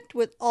 I checked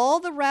with all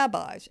the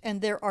rabbis, and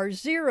there are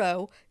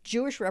 0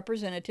 Jewish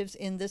representatives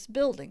in this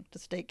building, the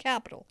state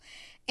capitol.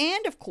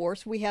 And, of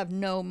course, we have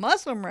no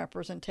Muslim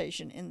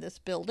representation in this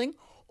building,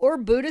 or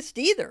Buddhist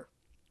either,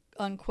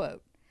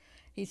 unquote.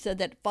 He said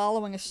that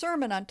following a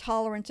sermon on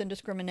tolerance and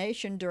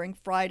discrimination during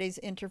Friday's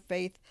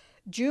interfaith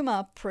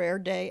Juma prayer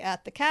day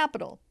at the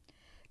Capitol.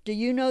 Do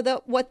you know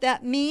what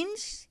that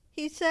means?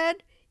 He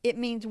said. It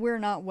means we're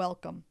not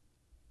welcome.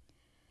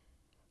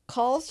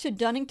 Calls to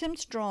Dunnington,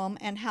 Strom,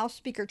 and House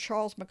Speaker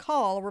Charles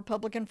McCall, a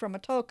Republican from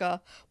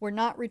Atoka, were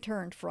not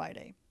returned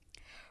Friday.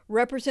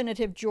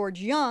 Representative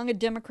George Young, a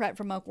Democrat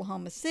from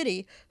Oklahoma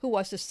City, who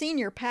was the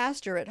senior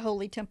pastor at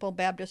Holy Temple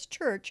Baptist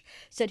Church,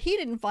 said he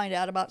didn't find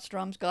out about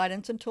Strom's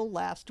guidance until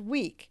last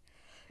week.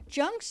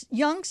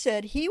 Young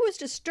said he was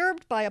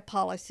disturbed by a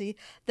policy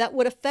that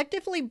would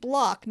effectively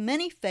block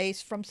many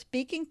faiths from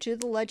speaking to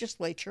the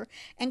legislature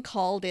and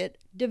called it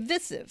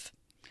divisive.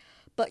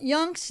 But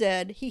Young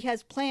said he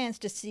has plans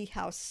to see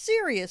how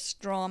serious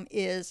Strom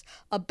is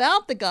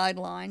about the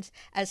guidelines,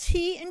 as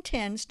he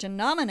intends to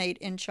nominate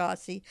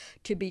Inchasi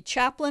to be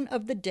chaplain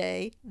of the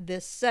day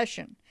this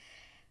session.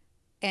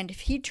 And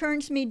if he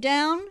turns me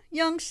down,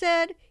 Young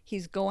said,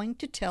 he's going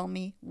to tell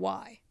me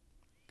why.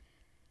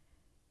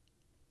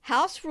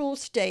 House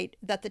rules state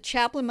that the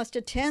chaplain must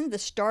attend the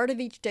start of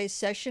each day's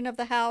session of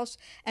the House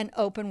and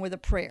open with a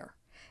prayer.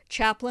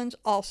 Chaplains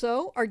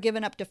also are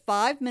given up to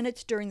 5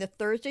 minutes during the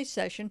Thursday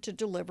session to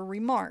deliver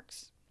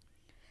remarks.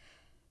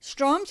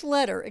 Strom's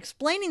letter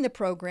explaining the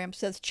program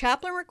says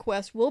chaplain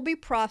requests will be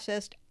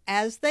processed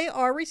as they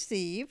are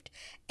received,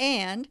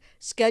 and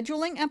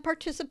scheduling and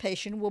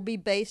participation will be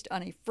based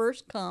on a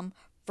first-come,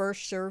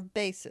 first-served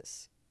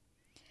basis.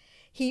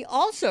 He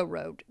also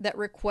wrote that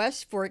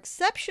requests for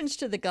exceptions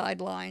to the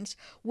guidelines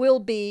will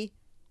be,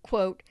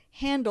 quote,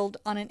 handled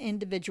on an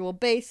individual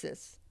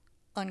basis,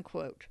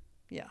 unquote.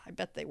 Yeah, I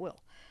bet they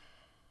will.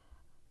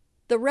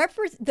 The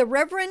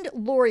Reverend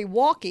Lori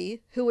Walke,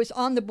 who is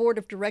on the board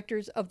of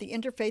directors of the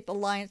Interfaith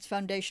Alliance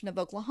Foundation of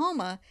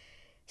Oklahoma,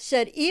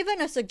 said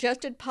even a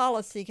suggested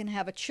policy can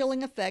have a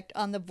chilling effect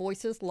on the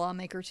voices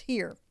lawmakers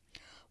hear.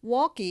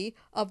 Walke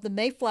of the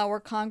Mayflower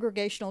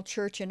Congregational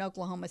Church in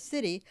Oklahoma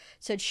City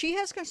said she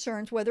has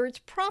concerns whether it's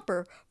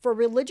proper for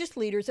religious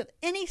leaders of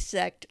any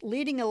sect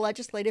leading a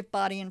legislative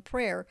body in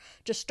prayer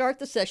to start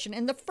the session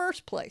in the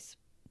first place.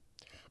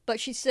 But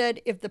she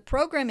said if the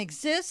program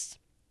exists,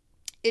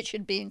 it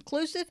should be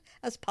inclusive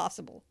as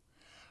possible.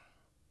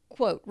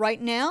 Quote, right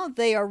now,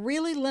 they are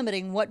really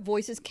limiting what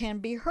voices can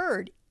be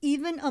heard,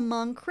 even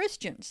among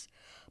Christians.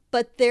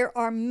 But there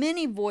are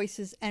many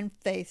voices and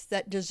faiths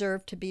that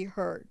deserve to be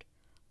heard,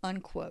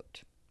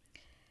 unquote.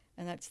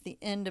 And that's the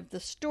end of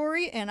the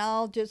story. And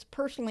I'll just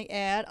personally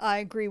add, I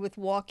agree with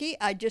Walkie.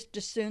 I just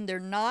assume there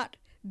not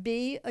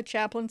be a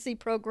chaplaincy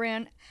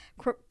program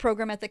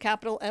at the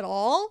Capitol at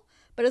all.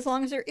 But as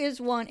long as there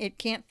is one, it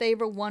can't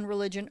favor one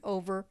religion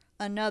over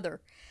another.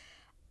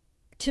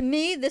 To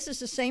me, this is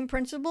the same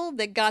principle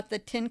that got the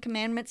Ten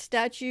Commandments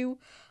statue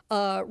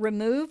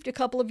removed a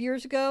couple of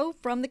years ago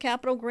from the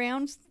Capitol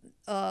grounds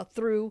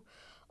through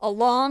a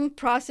long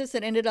process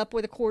that ended up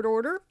with a court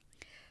order.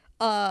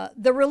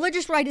 The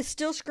religious right is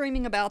still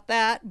screaming about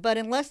that, but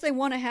unless they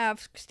want to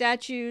have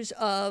statues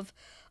of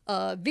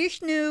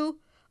Vishnu,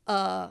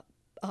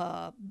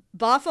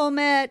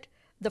 Baphomet,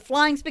 the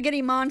flying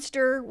spaghetti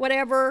monster,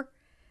 whatever,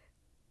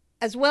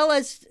 as well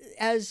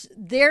as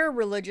their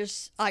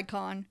religious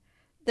icon,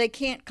 they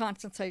can't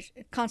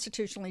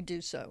constitutionally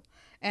do so.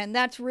 And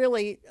that's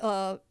really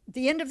the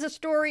end of the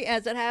story,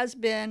 as it has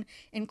been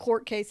in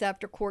court case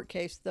after court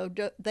case, though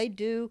they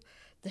do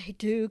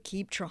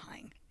keep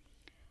trying.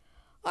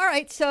 All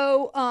right,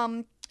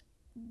 so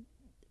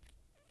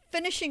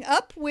finishing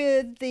up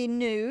with the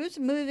news,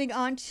 moving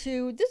on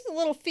to, this is a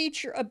little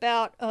feature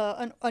about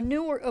a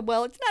new,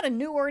 well, it's not a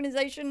new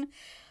organization,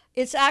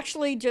 it's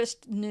actually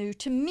just new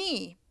to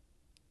me.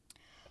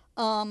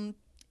 And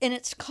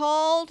it's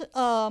called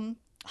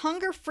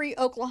Hunger Free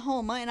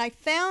Oklahoma, and I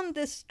found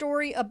this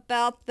story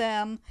about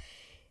them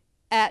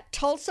at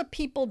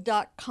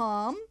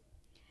tulsapeople.com,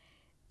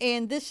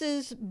 and this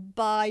is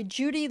by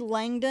Judy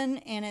Langdon,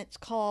 and it's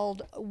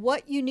called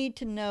What You Need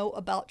to Know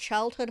About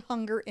Childhood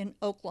Hunger in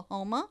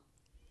Oklahoma.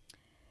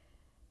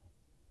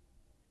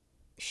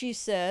 She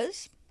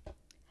says,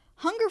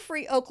 Hunger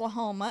Free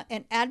Oklahoma,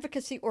 an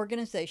advocacy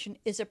organization,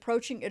 is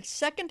approaching its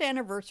second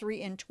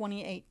anniversary in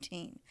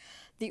 2018.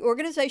 The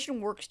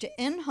organization works to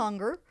end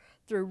hunger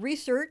through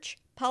research,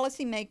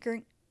 policy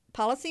making,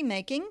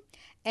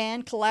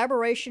 and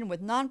collaboration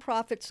with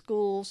nonprofit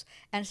schools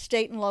and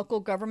state and local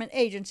government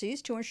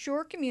agencies to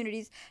ensure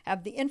communities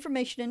have the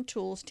information and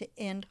tools to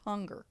end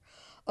hunger.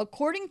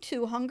 According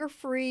to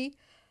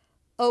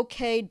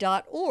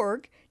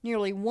hungerfreeok.org,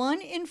 nearly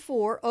 1 in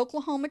 4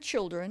 Oklahoma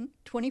children,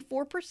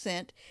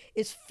 24%,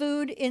 is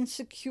food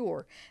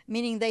insecure,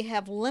 meaning they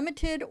have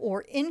limited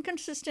or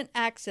inconsistent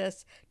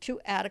access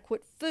to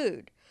adequate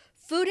food.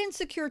 Food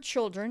insecure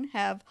children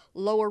have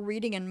lower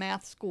reading and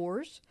math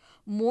scores,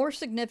 more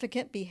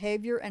significant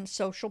behavior and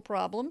social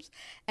problems,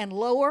 and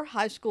lower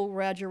high school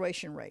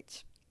graduation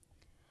rates.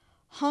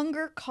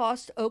 Hunger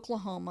costs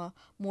Oklahoma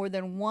more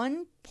than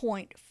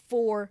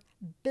 $1.4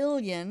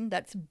 billion,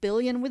 that's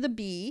billion with a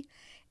B,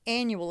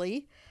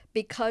 annually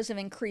because of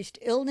increased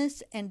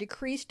illness and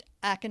decreased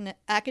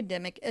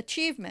academic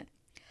achievement.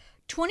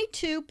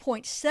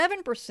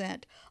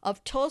 22.7%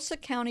 of Tulsa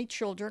County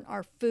children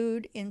are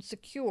food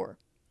insecure.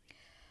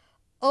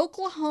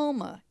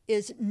 Oklahoma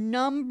is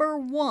number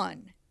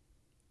 1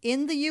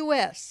 in the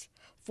U.S.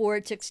 for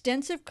its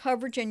extensive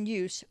coverage and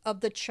use of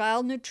the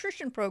child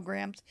nutrition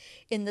programs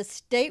in the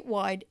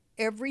statewide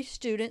Every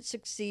Student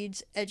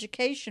Succeeds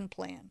education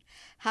plan.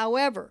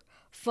 However,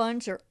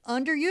 funds are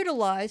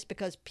underutilized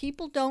because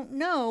people don't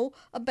know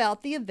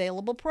about the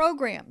available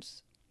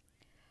programs.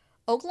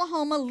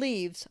 Oklahoma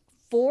leaves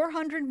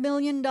 $400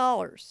 million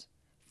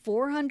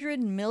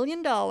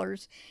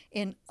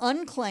in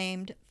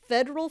unclaimed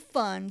federal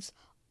funds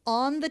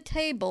on the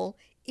table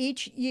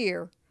each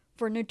year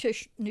for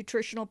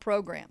nutritional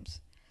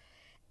programs.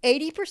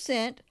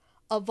 80%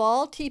 of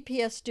all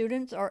TPS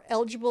students are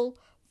eligible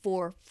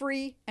for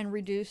free and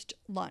reduced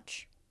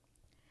lunch.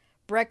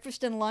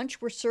 Breakfast and lunch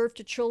were served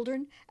to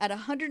children at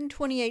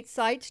 128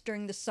 sites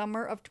during the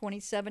summer of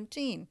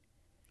 2017.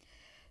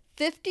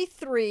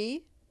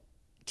 53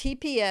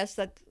 TPS,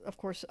 that's of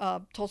course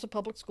Tulsa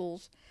Public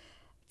Schools,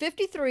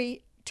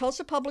 53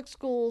 Tulsa Public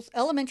Schools,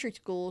 elementary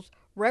schools,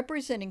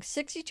 representing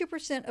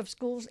 62% of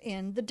schools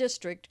in the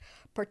district,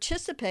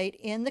 participate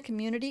in the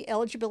community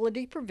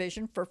eligibility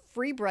provision for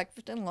free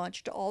breakfast and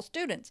lunch to all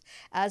students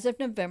as of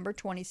November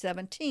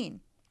 2017.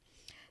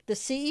 The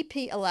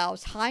CEP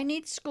allows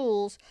high-need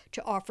schools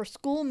to offer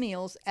school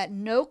meals at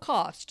no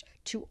cost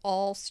to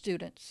all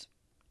students.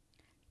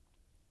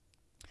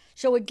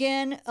 So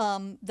again,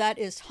 that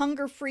is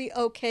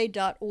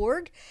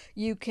hungerfreeok.org.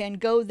 You can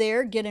go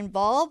there, get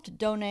involved,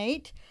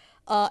 donate,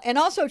 and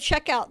also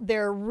check out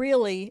their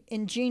really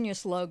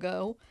ingenious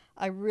logo.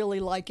 I really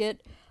like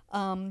it.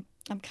 I'm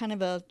kind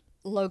of a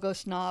logo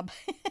snob,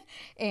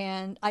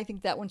 and I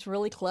think that one's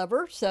really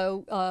clever.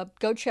 So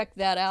go check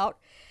that out.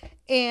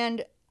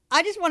 And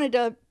I just wanted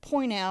to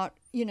point out,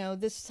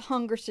 this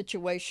hunger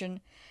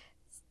situation.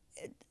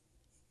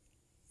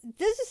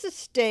 This is a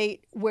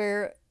state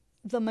where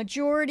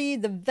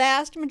the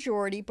vast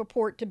majority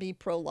purport to be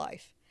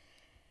pro-life.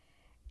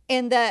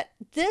 And that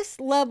this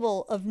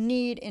level of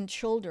need in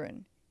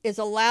children is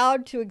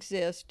allowed to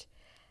exist,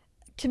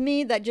 to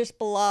me, that just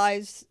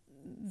belies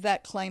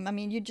that claim. I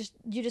mean, you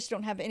just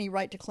don't have any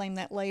right to claim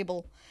that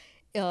label.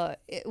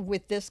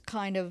 with this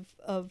kind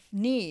of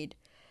need.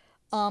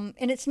 And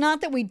it's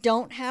not that we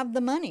don't have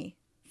the money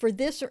for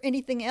this or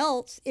anything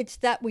else, it's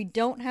that we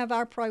don't have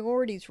our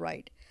priorities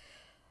right.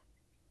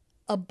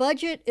 A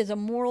budget is a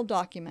moral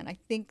document. I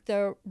think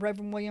the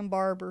Reverend William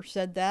Barber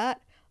said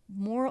that.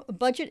 A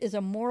budget is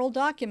a moral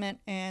document,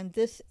 and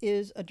this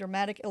is a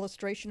dramatic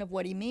illustration of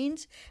what he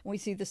means. And we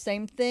see the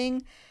same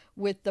thing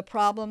with the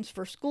problems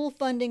for school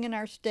funding in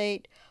our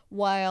state,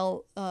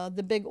 while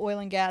the big oil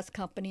and gas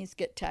companies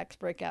get tax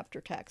break after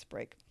tax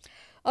break.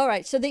 All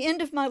right, so the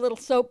end of my little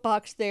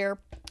soapbox there.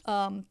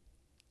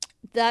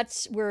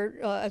 That's where,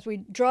 as we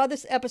draw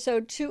this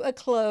episode to a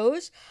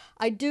close,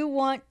 I do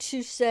want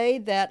to say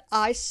that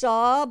I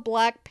saw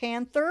Black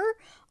Panther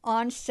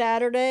on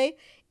Saturday.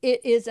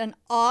 It is an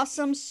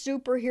awesome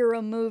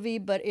superhero movie,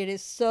 but it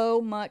is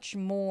so much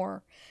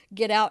more.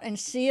 Get out and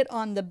see it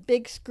on the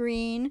big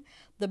screen.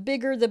 The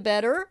bigger, the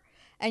better.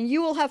 And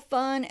you will have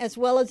fun as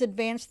well as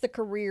advance the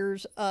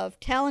careers of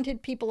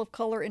talented people of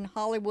color in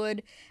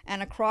Hollywood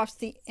and across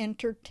the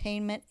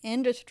entertainment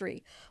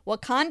industry.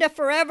 Wakanda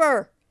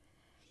forever!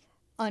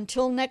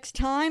 Until next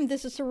time,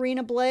 this is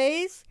Serena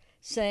Blaze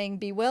saying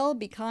be well,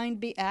 be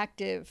kind, be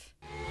active.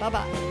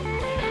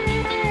 Bye-bye.